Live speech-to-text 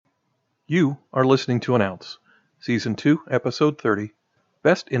You are listening to An Ounce, Season 2, Episode 30,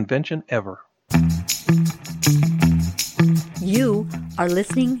 Best Invention Ever. You are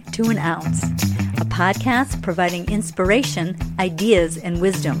listening to An Ounce, a podcast providing inspiration, ideas, and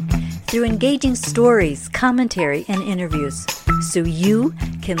wisdom through engaging stories, commentary, and interviews, so you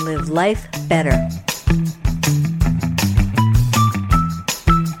can live life better.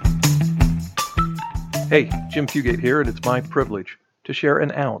 Hey, Jim Fugate here, and it's my privilege to share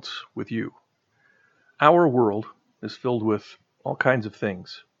an ounce with you. Our world is filled with all kinds of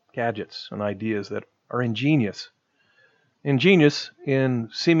things, gadgets and ideas that are ingenious. Ingenious in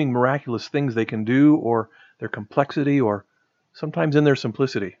seeming miraculous things they can do, or their complexity, or sometimes in their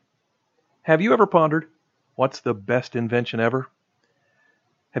simplicity. Have you ever pondered, what's the best invention ever?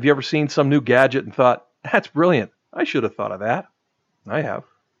 Have you ever seen some new gadget and thought, that's brilliant, I should have thought of that? I have.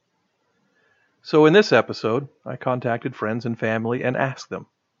 So in this episode, I contacted friends and family and asked them,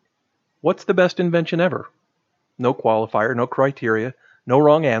 what's the best invention ever? No qualifier, no criteria, no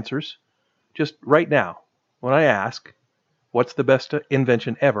wrong answers. Just right now, when I ask, what's the best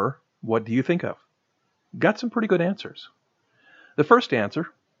invention ever, what do you think of? Got some pretty good answers. The first answer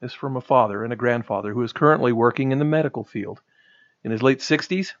is from a father and a grandfather who is currently working in the medical field. In his late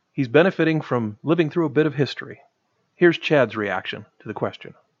 60s, he's benefiting from living through a bit of history. Here's Chad's reaction to the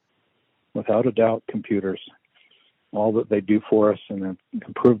question. Without a doubt, computers. All that they do for us and have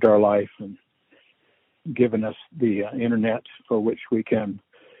improved our life and given us the internet for which we can,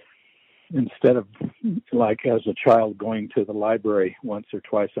 instead of like as a child going to the library once or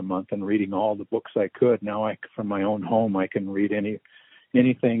twice a month and reading all the books I could, now from my own home I can read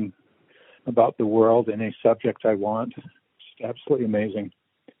anything about the world, any subject I want. It's absolutely amazing.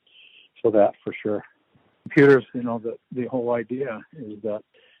 So that for sure. Computers, the whole idea is that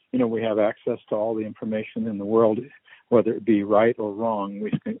we have access to all the information in the world, whether it be right or wrong.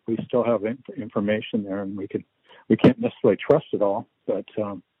 We still have information there, and we can't necessarily trust it all. But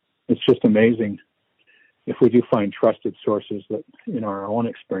it's just amazing if we do find trusted sources that, in our own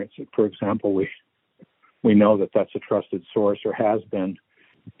experience, for example, we know that that's a trusted source or has been.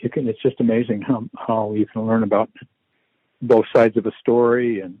 It's just amazing how you can learn about both sides of a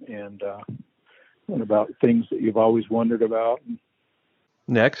story and about things that you've always wondered about.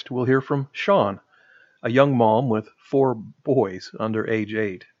 Next, we'll hear from Sean, a young mom with 4 boys under age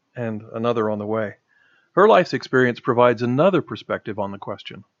 8, and another on the way. Her life's experience provides another perspective on the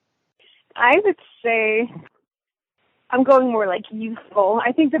question. I would say I'm going more like useful.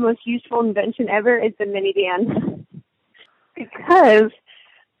 I think the most useful invention ever is the minivan. Because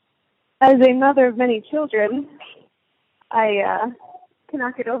as a mother of many children, I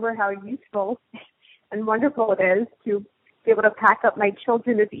cannot get over how useful and wonderful it is to be able to pack up my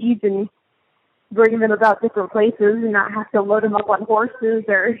children with ease and bring them about different places and not have to load them up on horses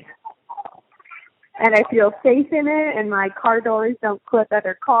and I feel safe in it, and my car doors don't clip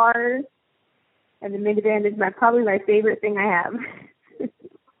other cars, and the minivan is probably my favorite thing I have.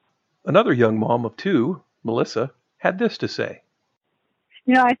 Another young mom of 2, Melissa, had this to say.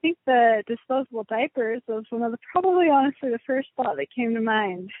 I think the disposable diapers was probably honestly the first thought that came to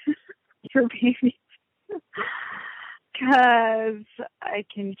mind for babies. Because I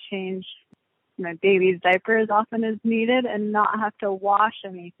can change my baby's diaper as often as needed and not have to wash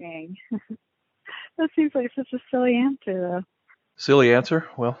anything. That seems like such a silly answer, though. Silly answer?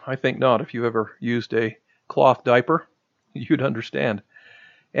 Well, I think not. If you ever used a cloth diaper, you'd understand.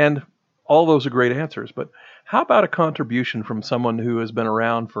 And all those are great answers. But how about a contribution from someone who has been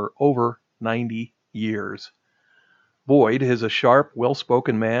around for over 90 years? Boyd is a sharp,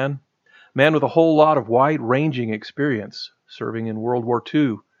 well-spoken man with a whole lot of wide-ranging experience, serving in World War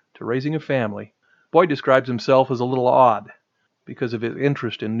II to raising a family. Boyd describes himself as a little odd because of his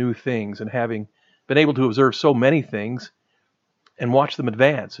interest in new things and having been able to observe so many things and watch them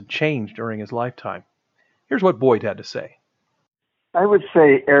advance and change during his lifetime. Here's what Boyd had to say. I would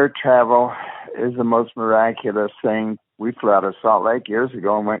say air travel is the most miraculous thing. We flew out of Salt Lake years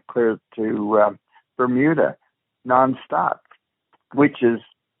ago and went clear to Bermuda nonstop, which is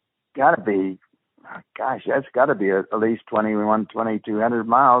got to be, that's got to be at least 2,200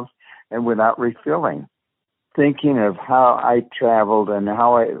 miles and without refilling. Thinking of how I traveled and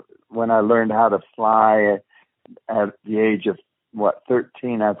when I learned how to fly at the age of,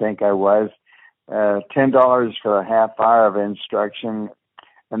 13, I think I was, $10 for a half hour of instruction,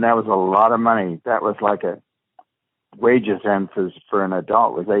 and that was a lot of money. That was like a wages for an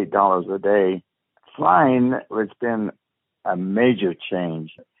adult was $8 a day. Flying has been a major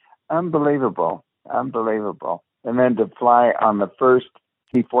change. Unbelievable. And then to fly on the first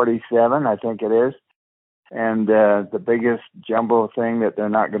T-47, I think it is, And the biggest jumbo thing that they're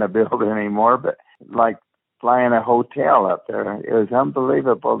not going to build anymore, but like flying a hotel up there. It was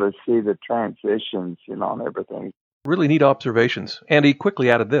unbelievable to see the transitions, and everything. Really neat observations. And he quickly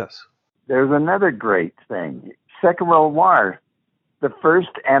added this. There's another great thing. Second World War, the first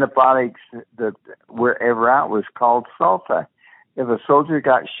antibiotics that were ever out was called sulfa. If a soldier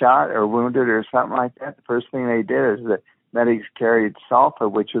got shot or wounded or something like that, the first thing they did is the medics carried sulfa,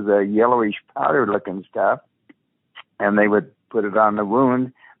 which is a yellowish powder-looking stuff, and they would put it on the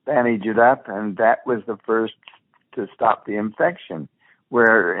wound, bandage it up, and that was the first to stop the infection.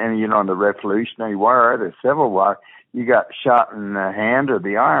 In the Revolutionary War or the Civil War, you got shot in the hand or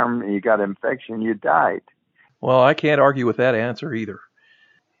the arm, and you got infection, you died. Well, I can't argue with that answer either.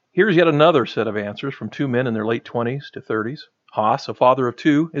 Here's yet another set of answers from two men in their late 20s to 30s. Haas, a father of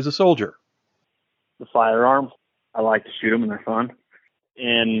two, is a soldier. The firearm. I like to shoot them, and they're fun.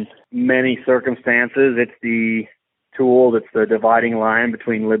 In many circumstances, it's the tool that's the dividing line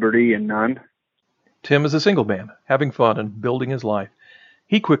between liberty and none. Tim is a single man, having fun and building his life.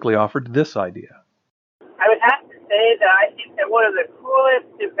 He quickly offered this idea. I would have to say that I think that one of the coolest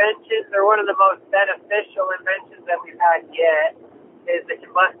inventions, or one of the most beneficial inventions that we've had yet, is the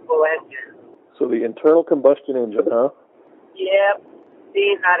combustible engine. So the internal combustion engine, huh? Yep.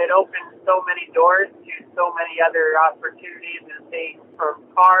 Seeing that it opens so many doors to so many other opportunities and things, from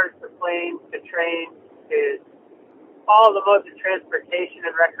cars to planes to trains to all the modes of transportation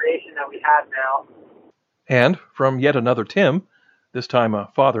and recreation that we have now. And from yet another Tim, this time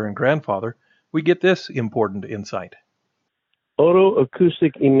a father and grandfather, we get this important insight.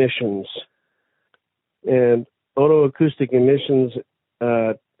 Otoacoustic emissions. And otoacoustic emissions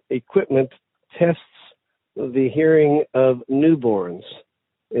equipment tests the hearing of newborns.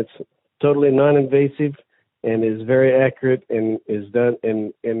 It's totally non-invasive and is very accurate and is done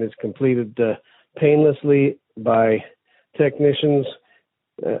and is completed painlessly by technicians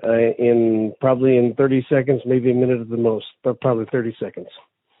in 30 seconds, maybe a minute at the most, but probably 30 seconds.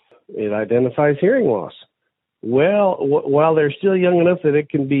 It identifies hearing loss. Well, while they're still young enough that it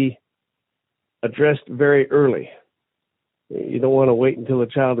can be addressed very early. You don't want to wait until a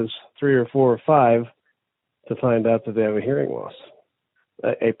child is 3 or 4 or 5 to find out that they have a hearing loss,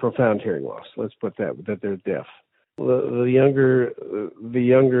 a profound hearing loss. Let's put that they're deaf. The younger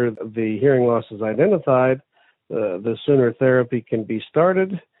the hearing loss is identified, the sooner therapy can be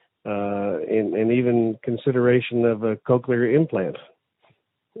started, and even consideration of a cochlear implant.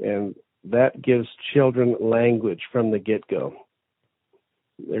 And that gives children language from the get-go.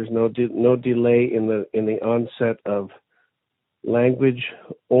 There's no delay in the onset of language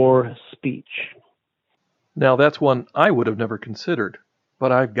or speech. Now that's one I would have never considered,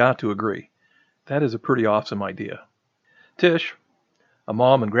 but I've got to agree. That is a pretty awesome idea. Tish, a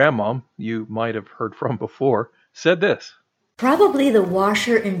mom and grandmom you might have heard from before, said this. Probably the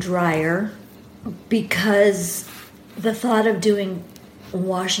washer and dryer, because the thought of doing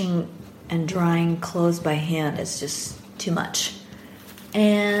washing and drying clothes by hand is just too much.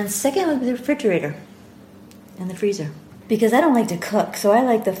 And second would be the refrigerator and the freezer. Because I don't like to cook, so I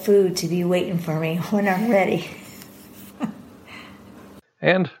like the food to be waiting for me when I'm ready.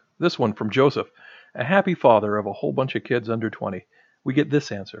 And this one from Joseph, a happy father of a whole bunch of kids under 20. We get this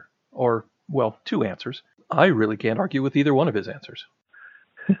answer, or, well, 2 answers. I really can't argue with either one of his answers.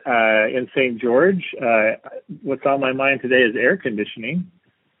 In St. George, what's on my mind today is air conditioning,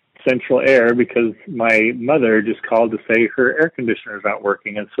 central air, because my mother just called to say her air conditioner is not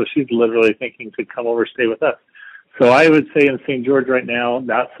working, and so she's literally thinking to come over stay with us. So I would say in St. George right now,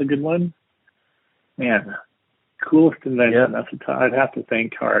 that's a good one. Man, coolest invention. Yeah. I'd have to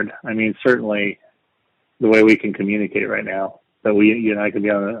think hard. I mean, certainly the way we can communicate right now, that you and I can be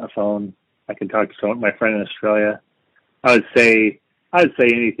on a phone. I can talk to my friend in Australia. I would say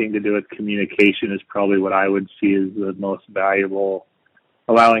anything to do with communication is probably what I would see as the most valuable.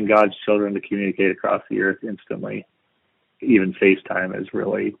 Allowing God's children to communicate across the earth instantly, even FaceTime, is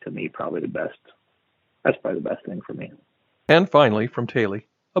really, to me, probably the best. That's probably the best thing for me. And finally, from Taylor,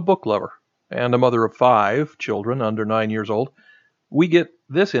 a book lover and a mother of 5 children under 9 years old, we get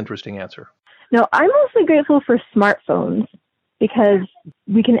this interesting answer. No, I'm mostly grateful for smartphones because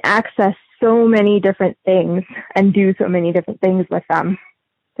we can access so many different things and do so many different things with them.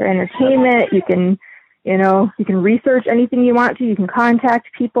 For entertainment, you can research anything you want to, you can contact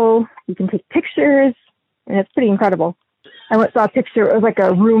people, you can take pictures, and it's pretty incredible. I once saw a picture, it was like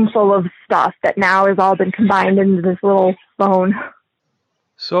a room full of stuff that now has all been combined into this little phone.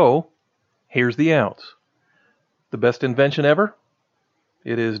 So, here's the ounce. The best invention ever?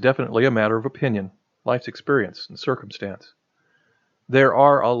 It is definitely a matter of opinion, life's experience, and circumstance. There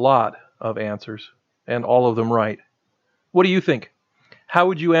are a lot of answers, and all of them right. What do you think? How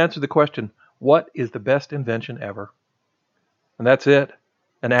would you answer the question, what is the best invention ever? And that's it.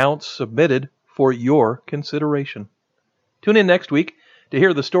 An ounce submitted for your consideration. Tune in next week to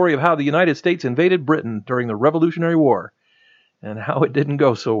hear the story of how the United States invaded Britain during the Revolutionary War and how it didn't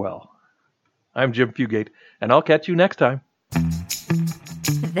go so well. I'm Jim Fugate, and I'll catch you next time.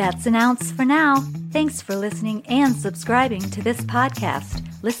 That's an ounce for now. Thanks for listening and subscribing to this podcast.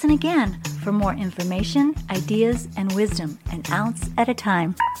 Listen again for more information, ideas, and wisdom, an ounce at a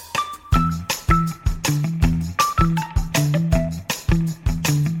time.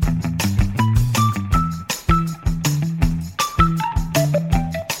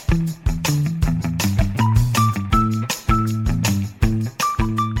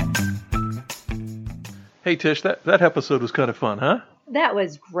 Hey, Tish, that episode was kind of fun, huh? That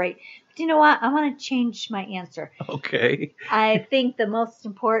was great. But you know what? I want to change my answer. Okay. I think the most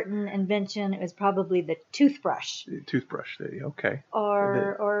important invention was probably the toothbrush. The toothbrush, okay.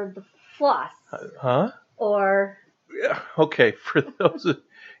 Or the floss. Huh? Or... Yeah, okay, for those of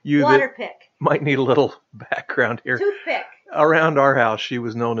you water that pick. Might need a little background here. Toothpick. Around our house, she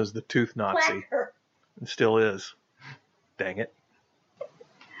was known as the Tooth Nazi. Clacker. And still is. Dang it.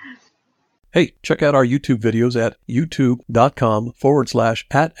 Hey, check out our YouTube videos at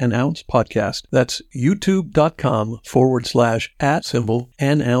youtube.com/@an ounce podcast. That's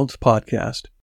youtube.com/@an ounce podcast.